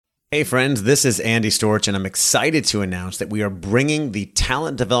Hey friends, this is Andy Storch, and I'm excited to announce that we are bringing the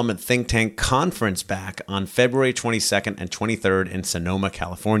Talent Development Think Tank Conference back on February 22nd and 23rd in Sonoma,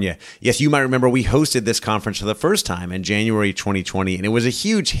 California. Yes, you might remember we hosted this conference for the first time in January 2020, and it was a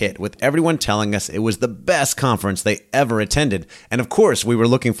huge hit with everyone telling us it was the best conference they ever attended. And of course, we were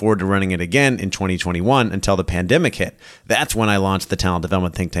looking forward to running it again in 2021 until the pandemic hit. That's when I launched the Talent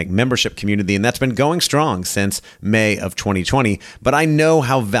Development Think Tank membership community, and that's been going strong since May of 2020. But I know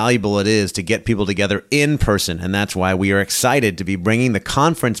how valuable it is to get people together in person, and that's why we are excited to be bringing the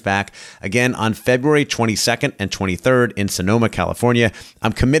conference back again on February 22nd and 23rd in Sonoma, California.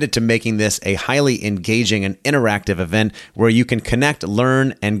 I'm committed to making this a highly engaging and interactive event where you can connect,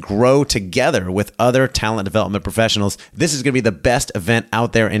 learn, and grow together with other talent development professionals. This is going to be the best event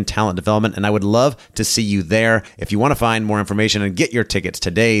out there in talent development, and I would love to see you there. If you want to find more information and get your tickets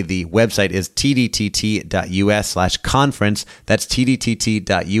today, the website is tdtt.us/conference. That's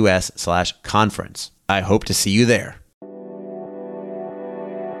tdtt.us/conference. I hope to see you there.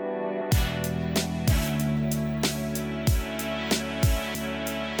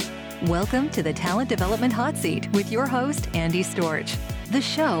 Welcome to the Talent Development Hot Seat with your host, Andy Storch. The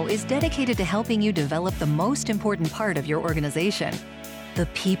show is dedicated to helping you develop the most important part of your organization, the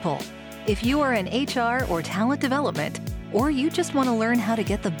people. If you are in HR or talent development, or you just want to learn how to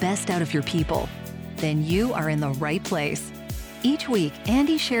get the best out of your people, then you are in the right place. Each week,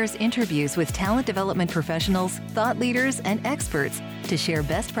 Andy shares interviews with talent development professionals, thought leaders, and experts to share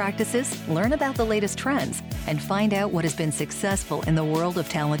best practices, learn about the latest trends, and find out what has been successful in the world of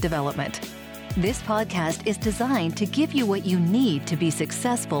talent development. This podcast is designed to give you what you need to be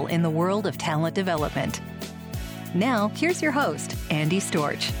successful in the world of talent development. Now, here's your host, Andy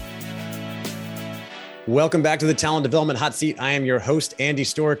Storch. Welcome back to the Talent Development Hot Seat. I am your host, Andy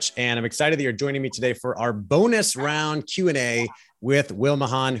Storch, and I'm excited that you're joining me today for our bonus round Q&A with Will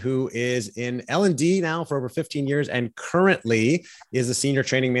Mahan, who is in L&D now for over 15 years and currently is a senior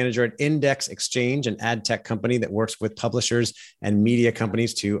training manager at Index Exchange, an ad tech company that works with publishers and media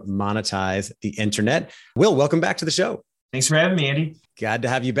companies to monetize the internet. Will, welcome back to the show. Thanks for having me, Andy. Glad to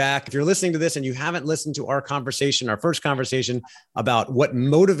have you back. If you're listening to this and you haven't listened to our conversation, our first conversation about what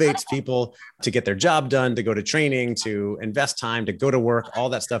motivates people to get their job done, to go to training, to invest time, to go to work, all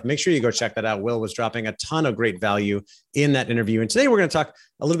that stuff, make sure you go check that out. Will was dropping a ton of great value in that interview. And today we're going to talk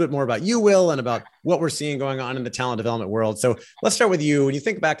a little bit more about you, Will, and about what we're seeing going on in the talent development world. So let's start with you. When you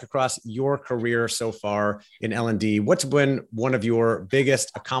think back across your career so far in L&D, what's been one of your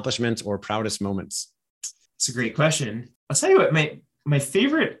biggest accomplishments or proudest moments? It's a great question. I'll tell you what, my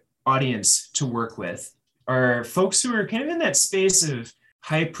favorite audience to work with are folks who are kind of in that space of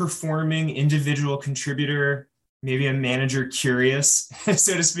high performing individual contributor, maybe a manager curious,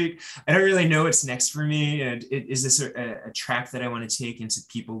 so to speak. I don't really know what's next for me. And is this a track that I want to take into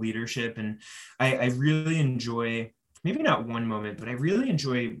people leadership? And I really enjoy, maybe not one moment, but I really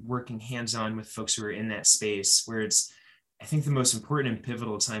enjoy working hands-on with folks who are in that space where it's, I think, the most important and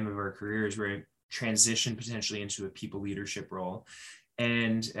pivotal time of our careers where I transition potentially into a people leadership role.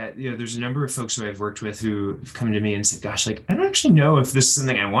 And there's a number of folks who I've worked with who have come to me and said, gosh, like, I don't actually know if this is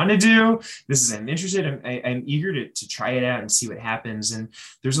something I want to do. I'm interested. I'm eager to try it out and see what happens. And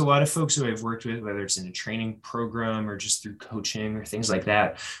there's a lot of folks who I've worked with, whether it's in a training program or just through coaching or things like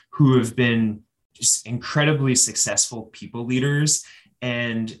that, who have been just incredibly successful people leaders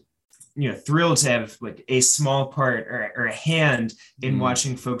and thrilled to have like a small part or a hand in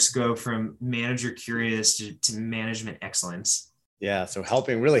watching folks go from manager curious to management excellence. Yeah. So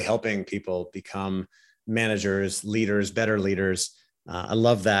really helping people become managers, leaders, better leaders. I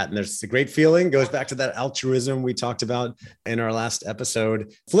love that. And there's a great feeling, goes back to that altruism we talked about in our last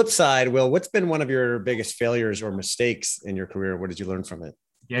episode. Flip side, Will, what's been one of your biggest failures or mistakes in your career? What did you learn from it?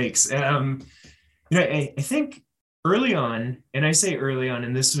 Yikes. I think early on, and I say early on,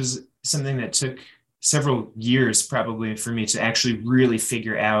 and this was something that took several years probably for me to actually really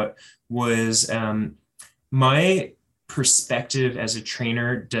figure out, was my perspective as a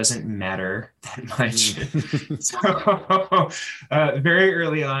trainer doesn't matter that much. So very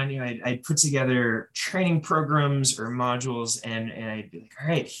early on, I'd put together training programs or modules and I'd be like, all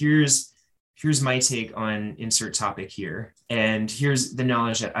right, here's my take on insert topic here. And here's the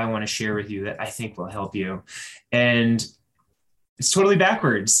knowledge that I want to share with you that I think will help you. And it's totally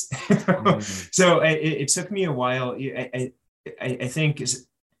backwards. So it took me a while. I think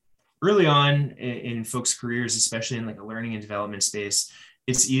early on in folks' careers, especially in like a learning and development space,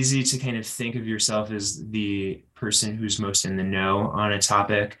 it's easy to kind of think of yourself as the person who's most in the know on a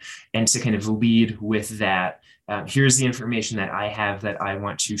topic and to kind of lead with that. Here's the information that I have that I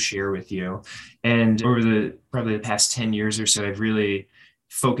want to share with you. And over probably the past 10 years or so, I've really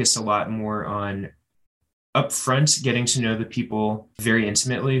focus a lot more on upfront getting to know the people very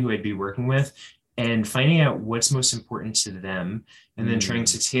intimately who I'd be working with and finding out what's most important to them, and then trying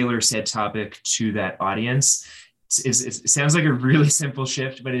to tailor said topic to that audience. It sounds like a really simple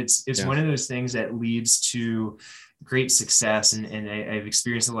shift, but it's one of those things that leads to great success. And I've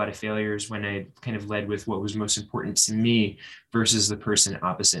experienced a lot of failures when I kind of led with what was most important to me versus the person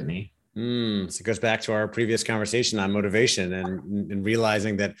opposite me. So it goes back to our previous conversation on motivation and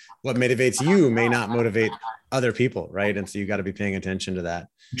realizing that what motivates you may not motivate other people, right? And so you got to be paying attention to that.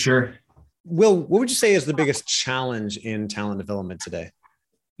 Sure. Will, what would you say is the biggest challenge in talent development today?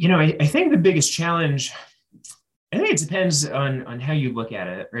 I think the biggest challenge, I think it depends on how you look at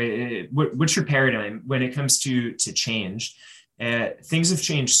it, right? What's your paradigm when it comes to change? Things have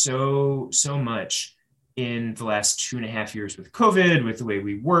changed so much in the last 2.5 years with COVID, with the way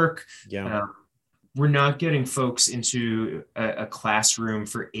we work. Yeah. We're not getting folks into a classroom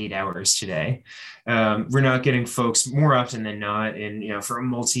for 8 hours today. We're not getting folks more often than not in, for a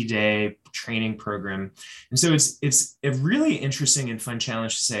multi-day training program. And so it's a really interesting and fun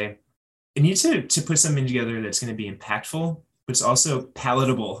challenge to say, I need to put something together that's going to be impactful, but it's also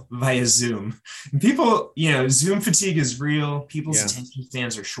palatable via Zoom. And people, Zoom fatigue is real. People's attention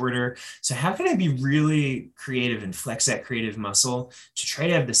spans are shorter. So how can I be really creative and flex that creative muscle to try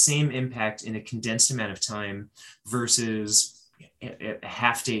to have the same impact in a condensed amount of time versus a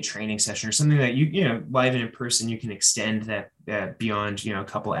half-day training session or something that you live and in person, you can extend that beyond, a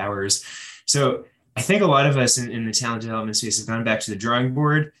couple hours. So I think a lot of us in the talent development space have gone back to the drawing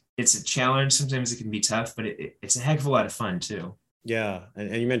board. It's a challenge. Sometimes it can be tough, but it's a heck of a lot of fun too. Yeah.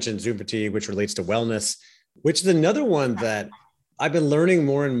 And you mentioned Zoom fatigue, which relates to wellness, which is another one that I've been learning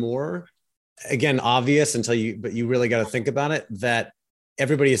more and more. Again, obvious but you really got to think about it, that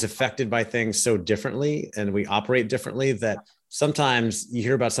everybody is affected by things so differently and we operate differently that sometimes you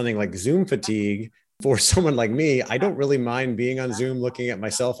hear about something like Zoom fatigue. For someone like me, I don't really mind being on Zoom, looking at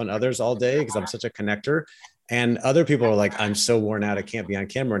myself and others all day because I'm such a connector. And other people are like, I'm so worn out, I can't be on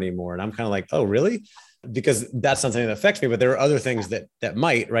camera anymore. And I'm kind of like, oh, really? Because that's not something that affects me, but there are other things that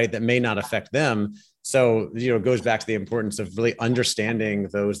might, right, that may not affect them. So, it goes back to the importance of really understanding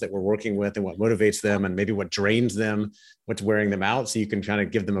those that we're working with and what motivates them and maybe what drains them, what's wearing them out. So you can kind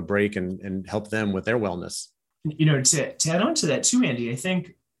of give them a break and help them with their wellness. To add on to that too, Andy, I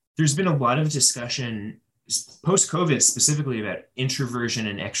think there's been a lot of discussion post-COVID specifically about introversion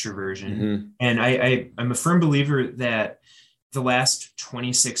and extroversion. Mm-hmm. And I'm a firm believer that the last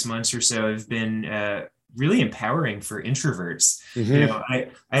 26 months or so have been really empowering for introverts. Mm-hmm.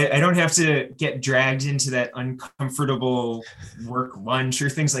 I don't have to get dragged into that uncomfortable work lunch or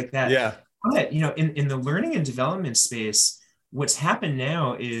things like that. Yeah. But, in the learning and development space, what's happened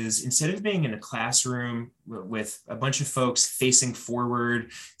now is instead of being in a classroom with a bunch of folks facing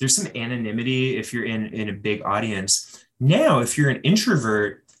forward, there's some anonymity if you're in a big audience. Now, if you're an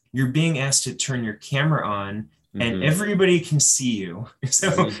introvert, you're being asked to turn your camera on and everybody can see you.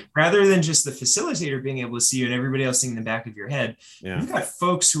 So rather than just the facilitator being able to see you and everybody else seeing the back of your head, you've got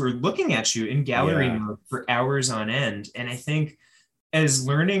folks who are looking at you in gallery mode for hours on end. And I think as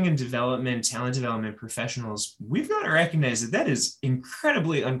learning and development, talent development professionals, we've got to recognize that is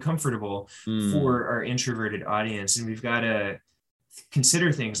incredibly uncomfortable for our introverted audience. And we've got to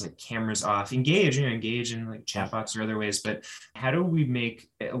consider things like cameras off, engage in like chatbots or other ways. But how do we make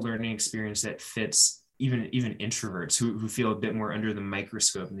a learning experience that fits even introverts who feel a bit more under the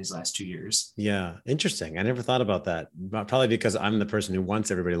microscope in these last 2 years? Yeah. Interesting. I never thought about that. Probably because I'm the person who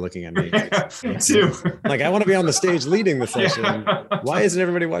wants everybody looking at me. Me too. Like, I want to be on the stage leading the session. Why isn't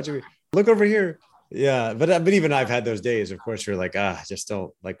everybody watching me? Look over here. Yeah. But even I've had those days, of course, you're like, just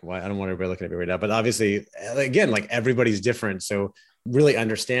don't why I don't want everybody looking at me right now. But obviously, again, like everybody's different. So really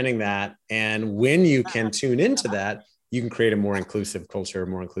understanding that. And when you can tune into that, you can create a more inclusive culture, a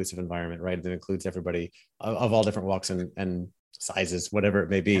more inclusive environment, right? That includes everybody of all different walks and sizes, whatever it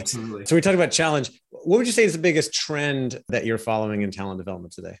may be. Absolutely. So we talked about challenge. What would you say is the biggest trend that you're following in talent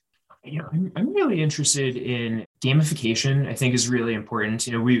development today? I'm really interested in gamification. I think is really important.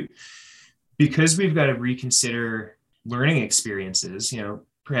 Because we've got to reconsider learning experiences,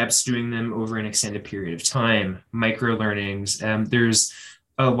 perhaps doing them over an extended period of time, micro learnings. There's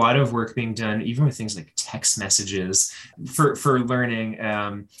a lot of work being done, even with things like text messages for learning,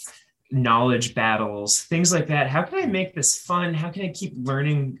 knowledge battles, things like that. How can I make this fun? How can I keep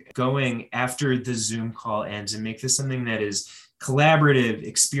learning going after the Zoom call ends and make this something that is collaborative,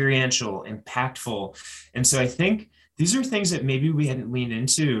 experiential, impactful? And so I think these are things that maybe we hadn't leaned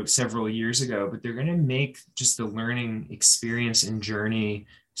into several years ago, but they're going to make just the learning experience and journey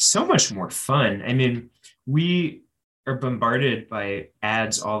so much more fun. I mean, we are bombarded by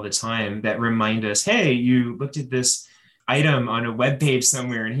ads all the time that remind us, hey, you looked at this item on a web page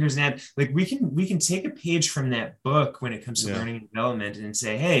somewhere and here's an ad. Like we can take a page from that book when it comes to learning and development and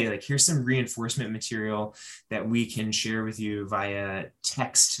say, hey, like here's some reinforcement material that we can share with you via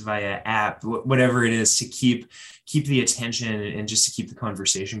text, via app, whatever it is, to keep the attention and just to keep the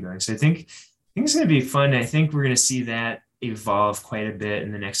conversation going. So I think it's going to be fun. I think we're going to see that evolve quite a bit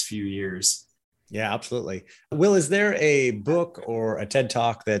in the next few years. Yeah, absolutely. Will, is there a book or a TED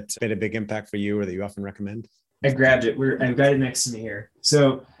Talk that made a big impact for you or that you often recommend? I grabbed it. I've got it next to me here.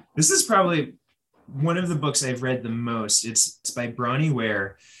 So this is probably one of the books I've read the most. It's by Bronnie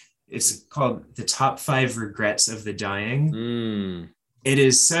Ware. It's called The Top 5 Regrets of the Dying. It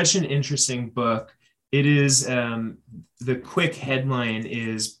is such an interesting book. It is, the quick headline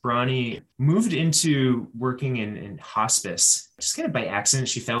is Bronnie moved into working in hospice, just kind of by accident.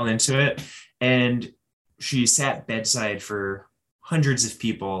 She fell into it and she sat bedside for hundreds of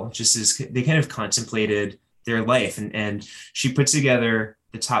people, just as they kind of contemplated their life. And she put together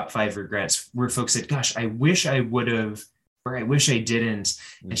the top 5 regrets where folks said, gosh, I wish I would have, or I wish I didn't.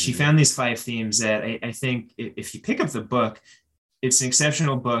 And she found these 5 themes that I think if you pick up the book, it's an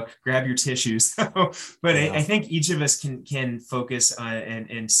exceptional book. Grab your tissues. But I think each of us can focus on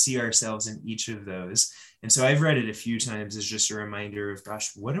and see ourselves in each of those. And so I've read it a few times as just a reminder of,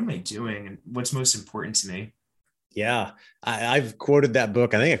 gosh, what am I doing? And what's most important to me? Yeah, I've quoted that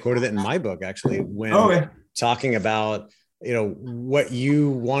book. I think I quoted it in my book, actually, when talking about, what you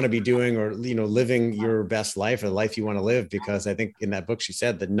want to be doing or, living your best life or the life you want to live. Because I think in that book, she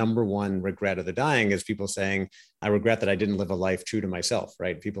said the number one regret of the dying is people saying, I regret that I didn't live a life true to myself,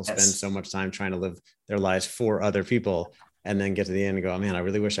 right? People spend so much time trying to live their lives for other people and then get to the end and go, oh man, I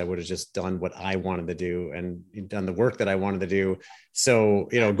really wish I would have just done what I wanted to do and done the work that I wanted to do. So,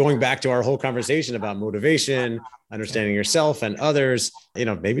 going back to our whole conversation about motivation, understanding yourself and others,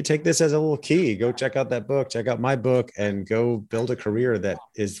 maybe take this as a little key. Go check out that book, check out my book, and go build a career that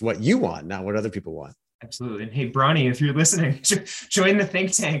is what you want, not what other people want. Absolutely. And hey, Bronnie, if you're listening, join the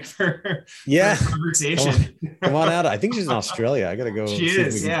think tank for conversation. Come on out. I think she's in Australia. I got to go. She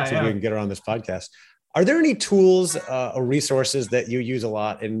is. See if we can get her on this podcast. Are there any tools or resources that you use a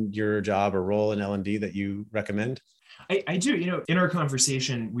lot in your job or role in L&D that you recommend? I do. In our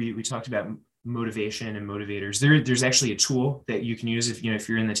conversation, we talked about motivation and motivators. There's actually a tool that you can use if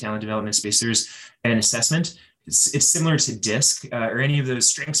you're in the talent development space. There's an assessment. It's similar to DISC or any of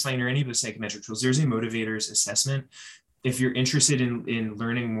those StrengthsFinder, any of those psychometric tools. There's a motivators assessment. If you're interested in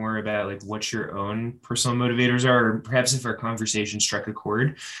learning more about like what your own personal motivators are, or perhaps if our conversation struck a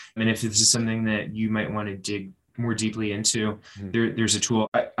chord, and if this is something that you might want to dig more deeply into, there's a tool.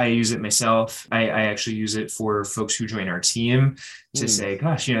 I use it myself. I actually use it for folks who join our team to say,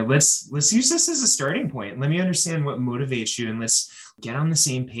 gosh, let's use this as a starting point. Let me understand what motivates you, and let's get on the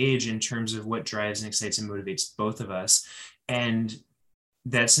same page in terms of what drives and excites and motivates both of us. And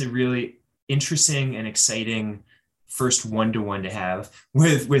that's a really interesting and exciting first one-to-one to have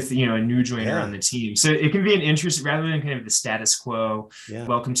with a new joiner on the team. So it can be an interest rather than kind of the status quo.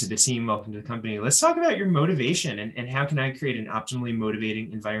 Welcome to the team, welcome to the company. Let's talk about your motivation and how can I create an optimally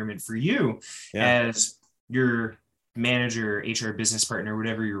motivating environment for you as your manager, HR business partner,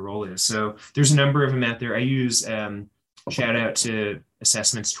 whatever your role is. So there's a number of them out there. I use shout out to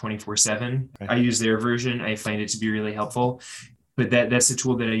Assessments 24/7. I use their version. I find it to be really helpful, but that's the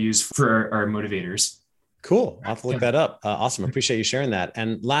tool that I use for our motivators. Cool. I'll have to look that up. Awesome. Appreciate you sharing that.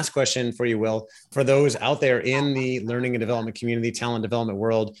 And last question for you, Will, for those out there in the learning and development community, talent development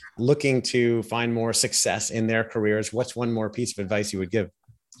world, looking to find more success in their careers, what's one more piece of advice you would give?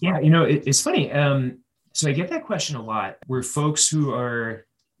 Yeah, it's funny. So I get that question a lot where folks who are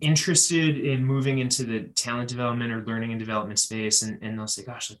interested in moving into the talent development or learning and development space, and they'll say,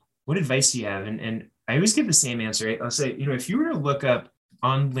 gosh, like, what advice do you have? And I always give the same answer. Right? I'll say, if you were to look up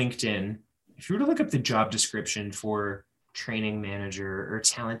on LinkedIn, if you were to look up the job description for training manager or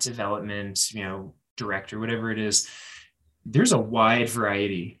talent development, director, whatever it is, there's a wide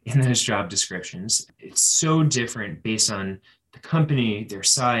variety in those job descriptions. It's so different based on the company, their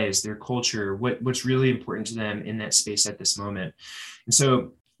size, their culture, what's really important to them in that space at this moment. And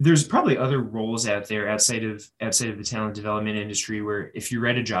so there's probably other roles out there outside of the talent development industry where if you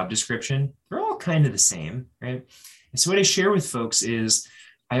read a job description, they're all kind of the same, right? And so what I share with folks is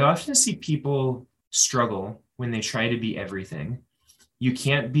I often see people struggle when they try to be everything. You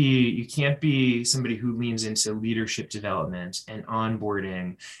can't be somebody who leans into leadership development and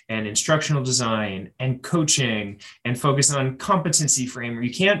onboarding and instructional design and coaching and focus on competency framework.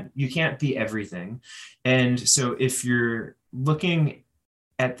 You can't be everything. And so if you're looking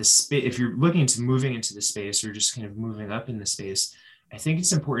at the space, if you're looking to moving into the space or just kind of moving up in the space, I think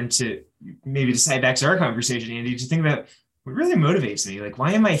it's important to maybe decide back to our conversation, Andy, to think about what really motivates me. Like,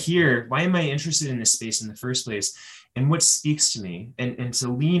 why am I here? Why am I interested in this space in the first place? And what speaks to me? And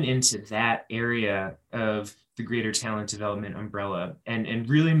to lean into that area of the greater talent development umbrella and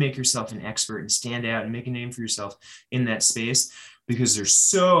really make yourself an expert and stand out and make a name for yourself in that space, because there's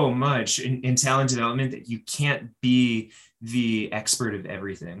so much in talent development that you can't be the expert of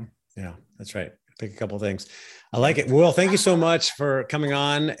everything. Yeah, that's right. Pick a couple of things. I like it. Will, thank you so much for coming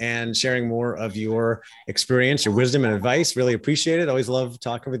on and sharing more of your experience, your wisdom and advice. Really appreciate it. Always love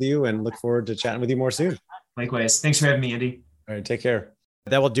talking with you and look forward to chatting with you more soon. Likewise. Thanks for having me, Andy. All right, take care.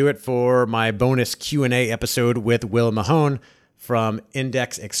 That will do it for my bonus Q&A episode with Will Mahone from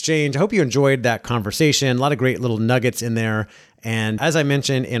Index Exchange. I hope you enjoyed that conversation. A lot of great little nuggets in there. And as I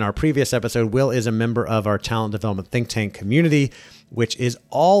mentioned in our previous episode, Will is a member of our talent development think tank community, which is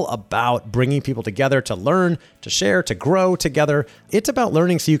all about bringing people together to learn, to share, to grow together. It's about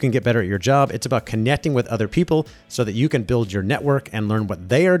learning so you can get better at your job. It's about connecting with other people so that you can build your network and learn what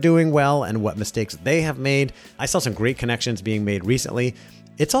they are doing well and what mistakes they have made. I saw some great connections being made recently.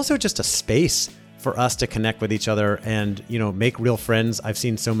 It's also just a space for us to connect with each other and, make real friends. I've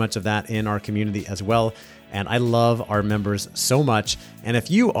seen so much of that in our community as well. And I love our members so much. And if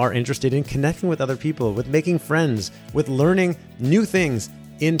you are interested in connecting with other people, with making friends, with learning new things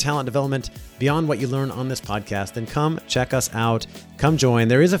in talent development beyond what you learn on this podcast, then come check us out. Come join.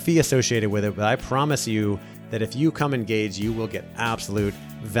 There is a fee associated with it, but I promise you that if you come engage, you will get absolute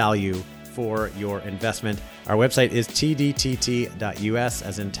value for your investment. Our website is tdtt.us,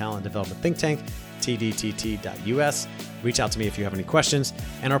 as in Talent Development Think Tank, tdtt.us. Reach out to me if you have any questions.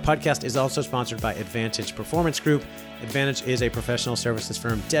 And our podcast is also sponsored by Advantage Performance Group. Advantage is a professional services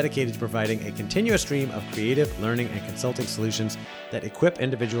firm dedicated to providing a continuous stream of creative learning and consulting solutions that equip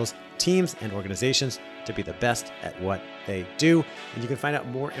individuals, teams, and organizations to be the best at what they do. And you can find out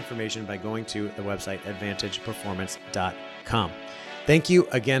more information by going to the website advantageperformance.com. Thank you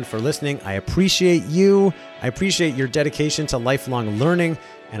again for listening. I appreciate you. I appreciate your dedication to lifelong learning,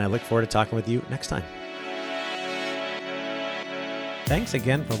 and I look forward to talking with you next time. Thanks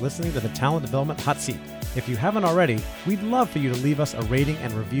again for listening to the Talent Development Hot Seat. If you haven't already, we'd love for you to leave us a rating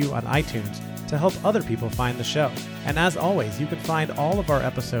and review on iTunes to help other people find the show. And as always, you can find all of our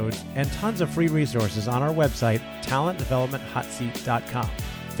episodes and tons of free resources on our website, talentdevelopmenthotseat.com.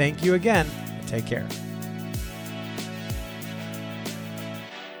 Thank you again, and take care.